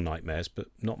of your nightmares, but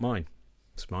not mine.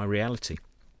 It's my reality.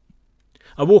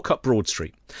 I walk up Broad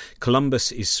Street.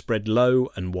 Columbus is spread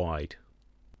low and wide.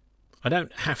 I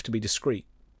don't have to be discreet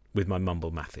with my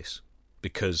mumble Mathis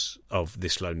because of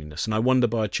this loneliness, and I wander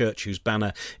by a church whose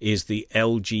banner is the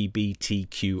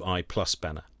LGBTQI+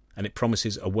 banner, and it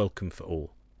promises a welcome for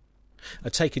all. I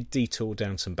take a detour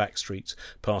down some back streets,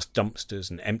 past dumpsters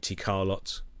and empty car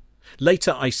lots.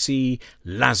 Later I see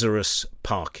Lazarus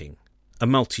Parking, a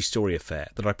multi-storey affair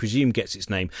that I presume gets its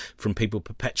name from people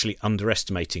perpetually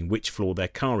underestimating which floor their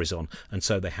car is on, and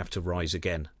so they have to rise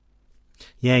again.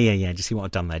 Yeah, do you see what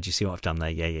I've done there? Do you see what I've done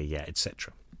there? Yeah,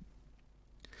 etc.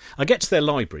 I get to their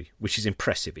library, which is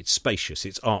impressive, it's spacious,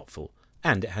 it's artful,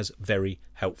 and it has very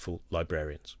helpful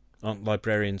librarians. Aren't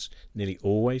librarians nearly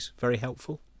always very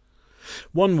helpful?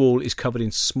 One wall is covered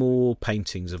in small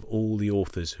paintings of all the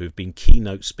authors who have been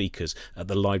keynote speakers at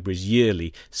the library's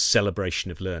yearly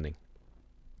Celebration of Learning.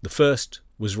 The first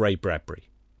was Ray Bradbury,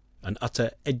 an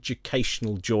utter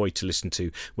educational joy to listen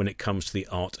to when it comes to the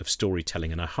art of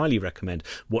storytelling, and I highly recommend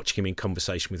watching him in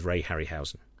conversation with Ray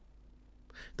Harryhausen.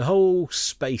 The whole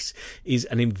space is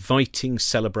an inviting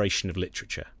celebration of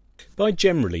literature. By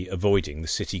generally avoiding the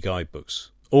city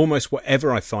guidebooks, almost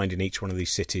whatever I find in each one of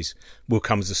these cities will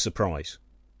come as a surprise.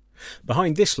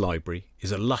 Behind this library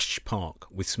is a lush park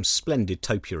with some splendid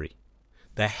topiary.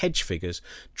 They're hedge figures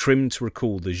trimmed to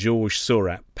recall the Georges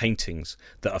Seurat paintings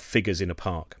that are figures in a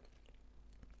park.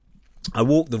 I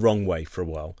walk the wrong way for a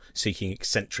while, seeking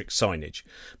eccentric signage,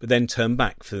 but then turn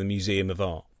back for the Museum of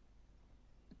Art.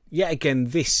 Yet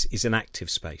again, this is an active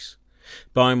space.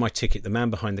 Buying my ticket, the man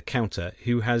behind the counter,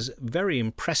 who has very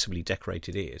impressively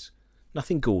decorated ears,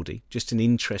 nothing gaudy, just an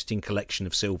interesting collection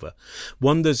of silver,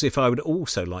 wonders if I would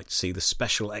also like to see the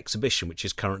special exhibition which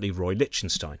is currently Roy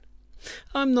Lichtenstein.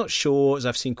 I'm not sure, as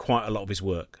I've seen quite a lot of his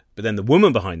work, but then the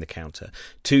woman behind the counter,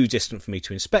 too distant for me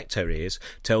to inspect her ears,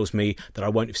 tells me that I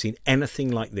won't have seen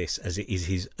anything like this as it is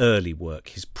his early work,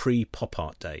 his pre-pop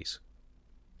art days.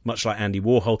 Much like Andy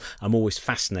Warhol, I'm always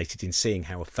fascinated in seeing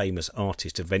how a famous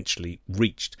artist eventually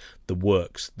reached the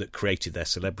works that created their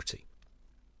celebrity.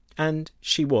 And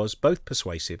she was both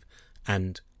persuasive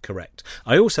and correct.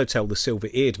 I also tell the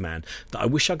silver-eared man that I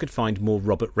wish I could find more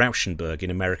Robert Rauschenberg in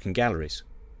American galleries,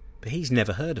 but he's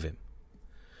never heard of him.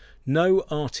 No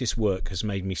artist's work has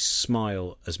made me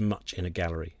smile as much in a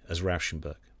gallery as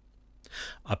Rauschenberg.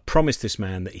 I promise this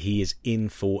man that he is in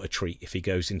for a treat if he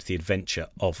goes into the adventure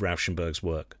of Rauschenberg's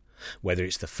work. Whether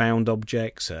it's the found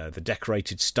objects, the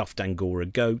decorated stuffed Angora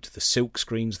goat, the silk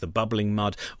screens, the bubbling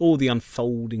mud, or the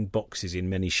unfolding boxes in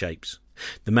many shapes.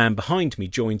 The man behind me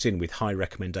joins in with high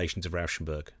recommendations of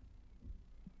Rauschenberg.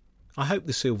 I hope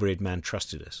the silver-eared man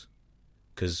trusted us,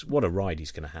 because what a ride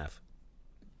he's going to have.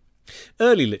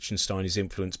 Early Lichtenstein is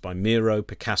influenced by Miro,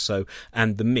 Picasso,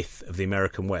 and the myth of the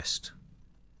American West.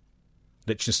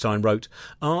 Lichtenstein wrote,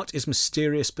 "Art is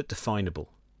mysterious but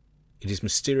definable. It is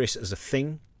mysterious as a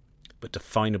thing, but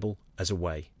definable as a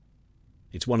way."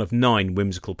 It's one of 9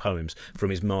 whimsical poems from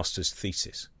his master's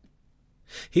thesis.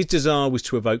 His desire was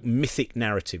to evoke mythic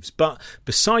narratives, but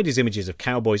beside his images of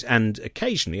cowboys and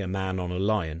occasionally a man on a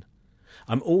lion,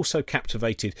 I'm also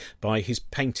captivated by his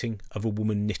painting of a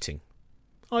woman knitting.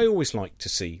 I always like to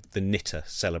see the knitter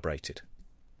celebrated.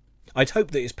 I'd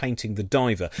hoped that his painting The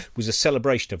Diver was a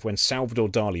celebration of when Salvador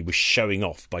Dali was showing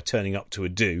off by turning up to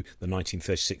Ado, the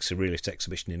 1936 Surrealist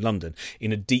exhibition in London,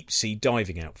 in a deep-sea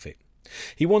diving outfit.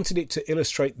 He wanted it to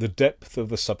illustrate the depth of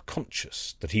the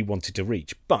subconscious that he wanted to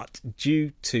reach, but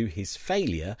due to his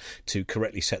failure to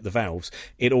correctly set the valves,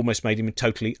 it almost made him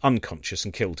totally unconscious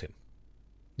and killed him.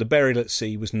 The burial at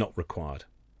sea was not required.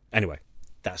 Anyway,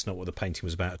 that's not what the painting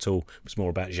was about at all. It was more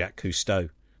about Jacques Cousteau,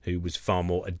 who was far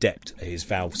more adept at his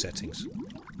valve settings.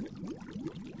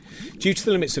 Due to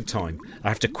the limits of time, I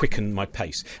have to quicken my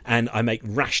pace, and I make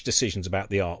rash decisions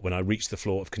about the art when I reach the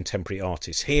floor of contemporary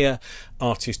artists. Here,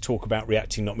 artists talk about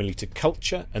reacting not merely to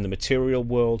culture and the material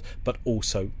world, but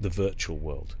also the virtual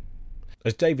world.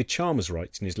 As David Chalmers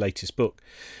writes in his latest book,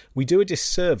 we do a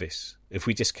disservice if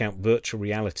we discount virtual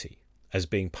reality as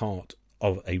being part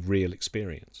of a real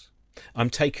experience. I'm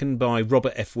taken by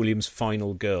Robert F. Williams'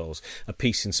 Final Girls, a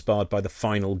piece inspired by the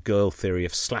final girl theory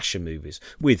of slasher movies,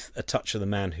 with a touch of The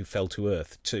Man Who Fell to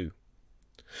Earth too.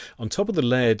 On top of the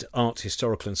layered art,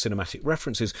 historical and cinematic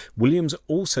references, Williams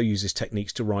also uses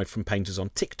techniques derived from painters on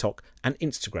TikTok and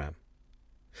Instagram.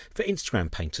 For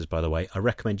Instagram painters, by the way, I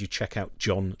recommend you check out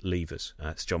John Levers.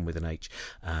 It's John with an H,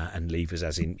 and levers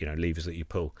as in, levers that you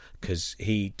pull, because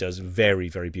he does very,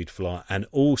 very beautiful art, and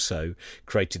also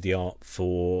created the art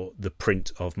for the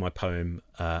print of my poem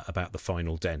about the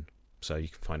final den. So you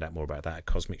can find out more about that at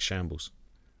Cosmic Shambles.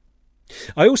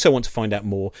 I also want to find out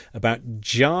more about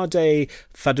Jade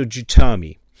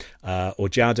Fadujutami, or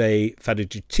Jade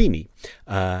Fadujutini.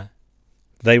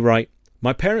 They write,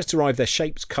 my parents derived their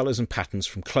shapes, colours and patterns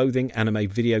from clothing, anime,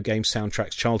 video games,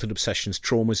 soundtracks, childhood obsessions,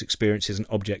 traumas, experiences and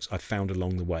objects I found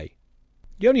along the way.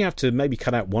 You only have to maybe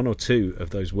cut out one or two of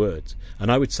those words,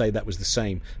 and I would say that was the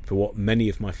same for what many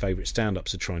of my favourite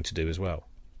stand-ups are trying to do as well.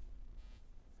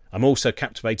 I'm also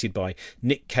captivated by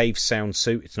Nick Cave's Sound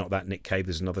Suit. It's not that Nick Cave,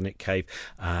 there's another Nick Cave.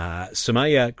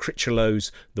 Somaya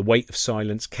Critchlow's The Weight of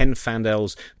Silence, Ken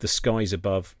Fandel's The Skies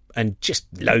Above, and just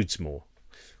loads more.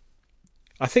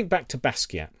 I think back to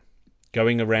Basquiat,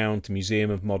 going around the Museum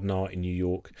of Modern Art in New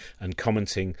York and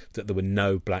commenting that there were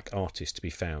no black artists to be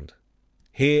found.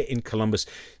 Here in Columbus,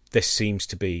 there seems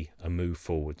to be a move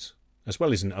forwards, as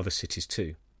well as in other cities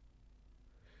too.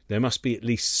 There must be at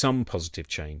least some positive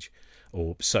change,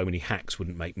 or so many hacks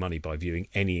wouldn't make money by viewing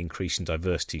any increase in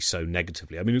diversity so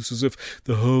negatively. I mean, it's as if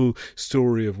the whole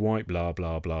story of white blah,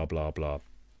 blah, blah, blah, blah.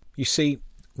 You see,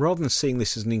 rather than seeing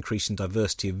this as an increase in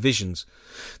diversity of visions,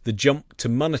 the jump to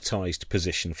monetised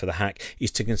position for the hack is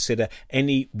to consider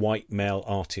any white male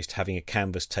artist having a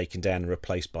canvas taken down and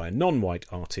replaced by a non-white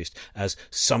artist as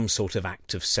some sort of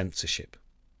act of censorship.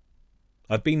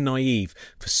 I've been naive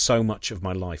for so much of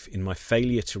my life in my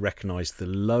failure to recognise the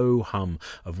low hum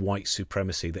of white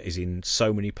supremacy that is in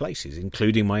so many places,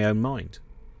 including my own mind,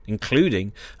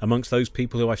 including amongst those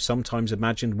people who I've sometimes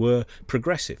imagined were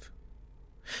progressive.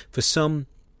 For some,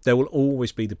 there will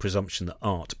always be the presumption that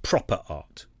art, proper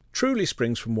art, truly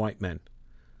springs from white men,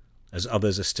 as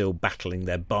others are still battling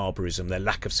their barbarism, their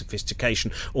lack of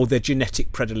sophistication, or their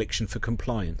genetic predilection for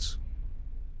compliance.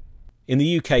 In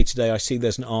the UK today, I see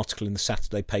there's an article in the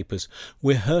Saturday papers,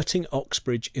 "We're hurting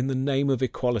Oxbridge in the name of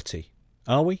equality."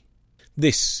 Are we?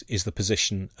 This is the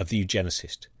position of the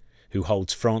eugenicist, who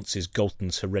holds Francis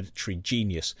Galton's Hereditary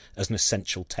Genius as an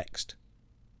essential text.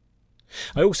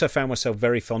 I also found myself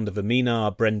very fond of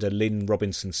Amina Brenda Lynn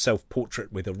Robinson's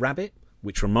self-portrait with a rabbit,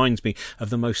 which reminds me of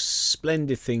the most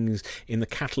splendid things in the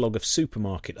catalogue of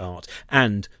supermarket art,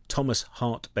 and Thomas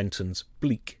Hart Benton's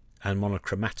bleak and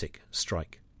monochromatic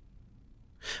strike.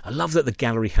 I love that the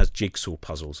gallery has jigsaw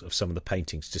puzzles of some of the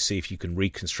paintings to see if you can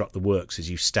reconstruct the works as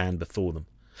you stand before them,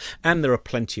 and there are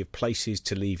plenty of places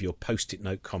to leave your post-it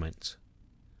note comments.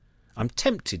 I'm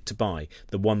tempted to buy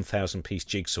the 1,000-piece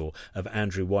jigsaw of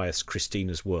Andrew Wyeth's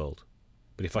Christina's World.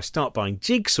 But if I start buying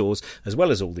jigsaws as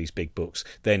well as all these big books,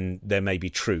 then there may be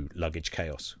true luggage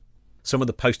chaos. Some of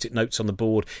the post-it notes on the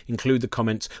board include the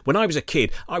comments, "When I was a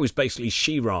kid, I was basically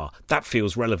She-Ra. That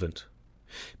feels relevant.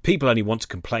 People only want to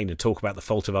complain and talk about the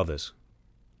fault of others.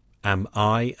 Am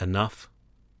I enough?"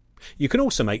 You can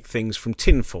also make things from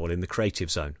tinfoil in the Creative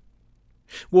Zone.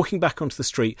 Walking back onto the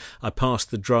street, I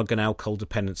passed the drug and alcohol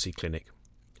dependency clinic.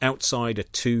 Outside are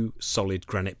 2 solid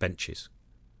granite benches.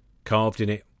 Carved in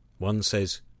it, one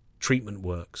says, "Treatment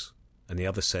works," and the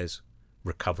other says,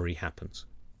 "Recovery happens."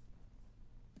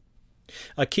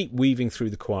 I keep weaving through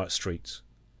the quiet streets.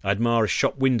 I admire a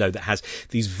shop window that has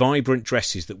these vibrant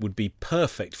dresses that would be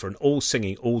perfect for an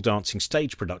all-singing, all-dancing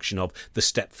stage production of The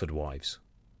Stepford Wives.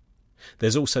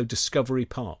 There's also Discovery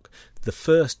Park, the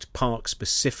first park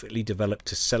specifically developed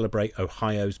to celebrate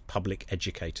Ohio's public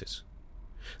educators.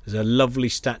 There's a lovely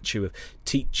statue of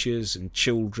teachers and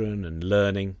children and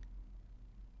learning.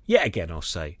 Yet again, I'll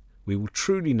say, we will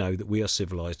truly know that we are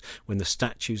civilised when the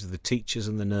statues of the teachers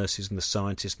and the nurses and the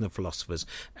scientists and the philosophers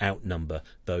outnumber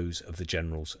those of the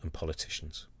generals and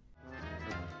politicians.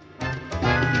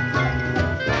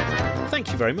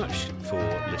 Thank you very much for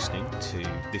listening to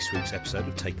this week's episode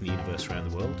of Taking the Universe Around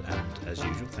the World, and as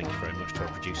usual, thank you very much to our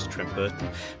producer Trent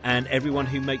Burton and everyone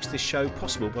who makes this show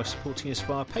possible by supporting us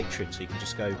via Patreon. So you can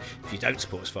just go, if you don't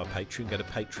support us via Patreon, go to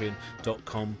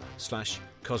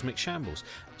patreon.com/Cosmic Shambles.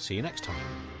 See you next time.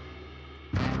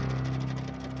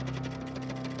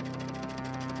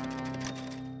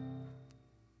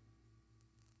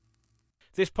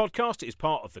 This podcast is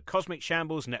part of the Cosmic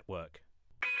Shambles Network.